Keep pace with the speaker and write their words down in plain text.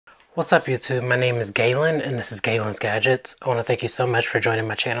What's up YouTube? My name is Galen and this is Galen's Gadgets. I want to thank you so much for joining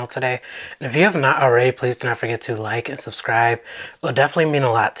my channel today. And if you have not already, please do not forget to like and subscribe. It will definitely mean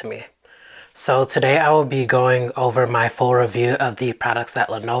a lot to me. So today I will be going over my full review of the products that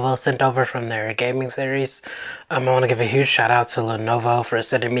Lenovo sent over from their gaming series. I want to give a huge shout out to Lenovo for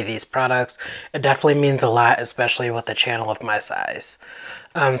sending me these products. It definitely means a lot, especially with a channel of my size.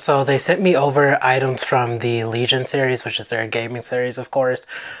 So they sent me over items from the Legion series, which is their gaming series, of course.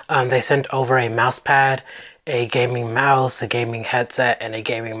 They sent over a mouse pad, a gaming mouse, a gaming headset, and a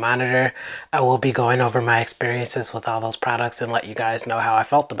gaming monitor. I will be going over my experiences with all those products and let you guys know how I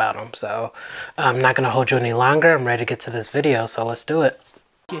felt about them. So I'm not going to hold you any longer. I'm ready to get to this video, so let's do it.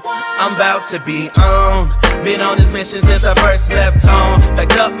 I'm about to be on. Been on this mission since I first left home.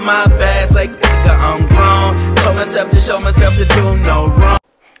 Packed up my bags like I'm grown. Told myself to show myself to do no wrong.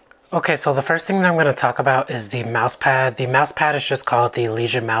 Okay, so the first thing that I'm going to talk about is the mouse pad. The mouse pad is just called the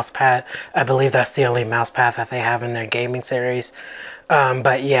Legion mouse pad. I believe that's the only mouse pad that they have in their gaming series.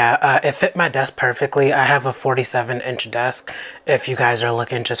 But yeah, it fit my desk perfectly. I have a 47-inch desk, if you guys are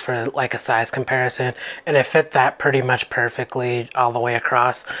looking just for like a size comparison, and it fit that pretty much perfectly all the way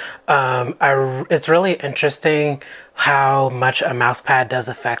across. It's really interesting how much a mouse pad does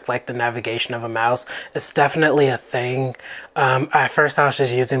affect like the navigation of a mouse. It's definitely a thing. At first I was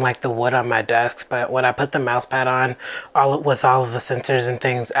just using like the wood on my desk, but when I put the mouse pad on, with all of the sensors and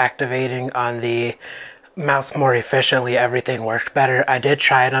things activating on the mouse more efficiently, everything worked better. I did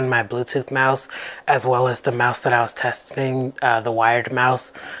try it on my Bluetooth mouse as well as the mouse that I was testing, the wired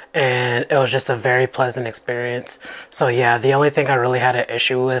mouse, and it was just a very pleasant experience. So yeah, the only thing I really had an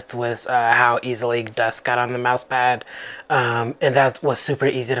issue with was how easily dust got on the mouse pad, and that was super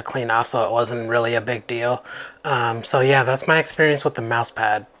easy to clean off, so it wasn't really a big deal. So yeah, that's my experience with the mouse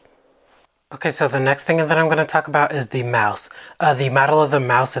pad. Okay, so the next thing that I'm going to talk about is the mouse. The model of the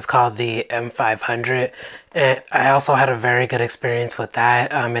mouse is called the M500, and I also had a very good experience with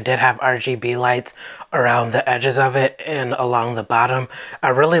that. It did have RGB lights around the edges of it and along the bottom. I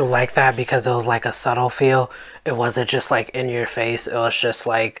really like that because it was like a subtle feel. It wasn't just like in your face. It was just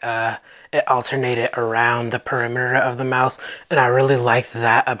like it alternated around the perimeter of the mouse, and I really liked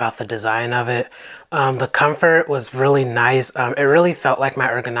that about the design of it. The comfort was really nice. It really felt like my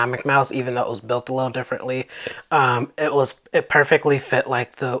ergonomic mouse, even though it was built a little differently. It perfectly fit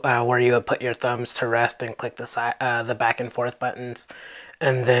like the where you would put your thumbs to rest and click the back and forth buttons,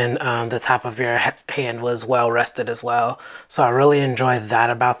 and then the top of your hand was well rested as well. So I really enjoyed that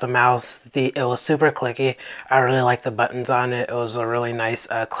about the mouse. It was super clicky. I really liked the buttons on it. It was a really nice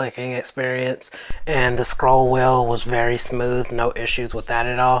clicking experience, and the scroll wheel was very smooth. No issues with that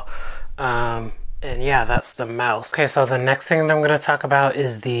at all. And yeah, that's the mouse. Okay, so the next thing that I'm going to talk about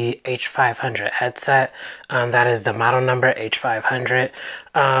is the H500 headset. That is the model number H500.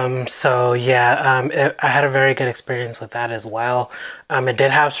 So yeah, I had a very good experience with that as well. It did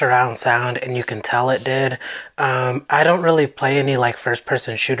have surround sound, and you can tell it did. I don't really play any like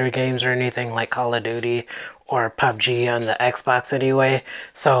first-person shooter games or anything like Call of Duty or PUBG on the Xbox anyway,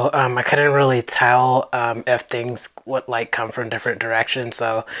 so I couldn't really tell if things would like come from different directions,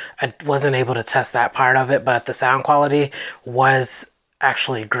 so I wasn't able to test that part of it. But the sound quality was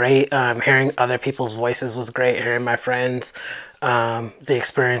actually great. Hearing other people's voices was great. Hearing my friends, the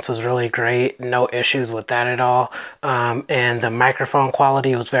experience was really great. No issues with that at all. And the microphone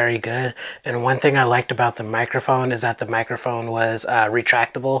quality was very good. And one thing I liked about the microphone is that the microphone was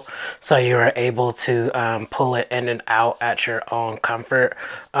retractable, so you were able to pull it in and out at your own comfort.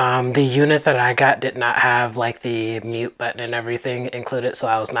 The unit that I got did not have like the mute button and everything included, so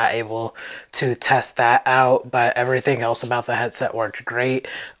I was not able to test that out, but everything else about the headset worked great.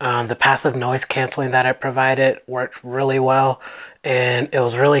 The passive noise canceling that it provided worked really well, and it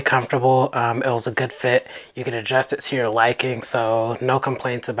was really comfortable. It was a good fit. You can adjust it to your liking, so no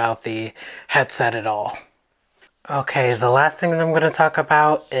complaints about the headset at all. Okay, the last thing that I'm going to talk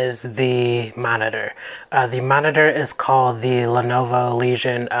about is the monitor. The monitor is called the Lenovo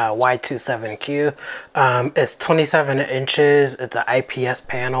Legion Y27q. It's 27 inches. It's an IPS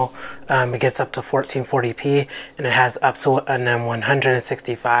panel. It gets up to 1440p, and it has up to an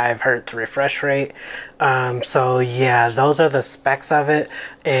 165 hertz refresh rate. So yeah, those are the specs of it,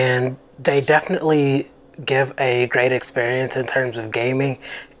 and they definitely give a great experience in terms of gaming.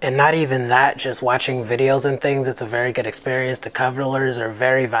 And not even that, just watching videos and things, it's a very good experience. The colors are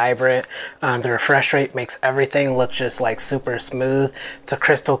very vibrant. The refresh rate makes everything look just like super smooth. It's a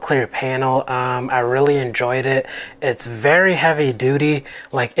crystal clear panel. I really enjoyed it. It's very heavy duty.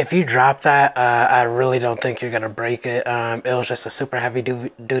 Like if you drop that, I really don't think you're gonna break it. It was just a super heavy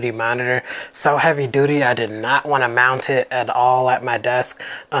duty monitor. So heavy duty, I did not want to mount it at all at my desk.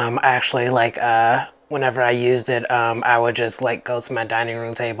 I actually like whenever I used it, I would just like go to my dining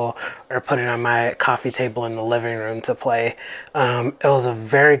room table or put it on my coffee table in the living room to play. It was a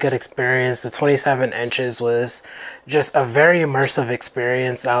very good experience. The 27 inches was just a very immersive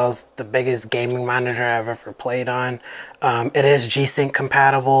experience. That was the biggest gaming monitor I've ever played on. It is G-Sync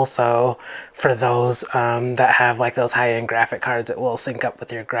compatible, so for those that have like those high-end graphic cards, it will sync up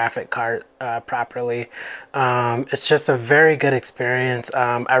with your graphic card properly. It's just a very good experience.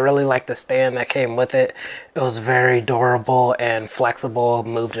 I really like the stand that came with it. It was very durable and flexible,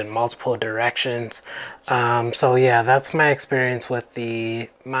 moved in multiple directions. So yeah, that's my experience with the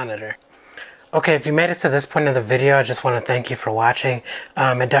monitor. Okay, if you made it to this point of the video, I just want to thank you for watching.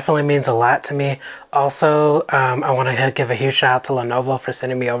 It definitely means a lot to me. Also, I want to give a huge shout out to Lenovo for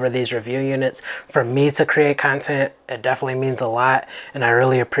sending me over these review units. For me to create content, it definitely means a lot, and I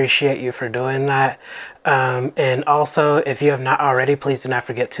really appreciate you for doing that. And also, if you have not already, please do not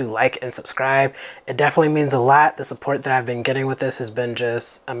forget to like and subscribe. It definitely means a lot. The support that I've been getting with this has been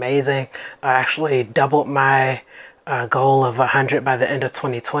just amazing. I actually doubled my goal of 100 by the end of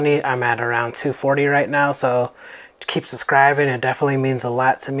 2020. I'm at around 240 right now, so keep subscribing. It definitely means a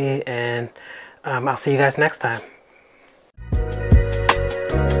lot to me, and I'll see you guys next time.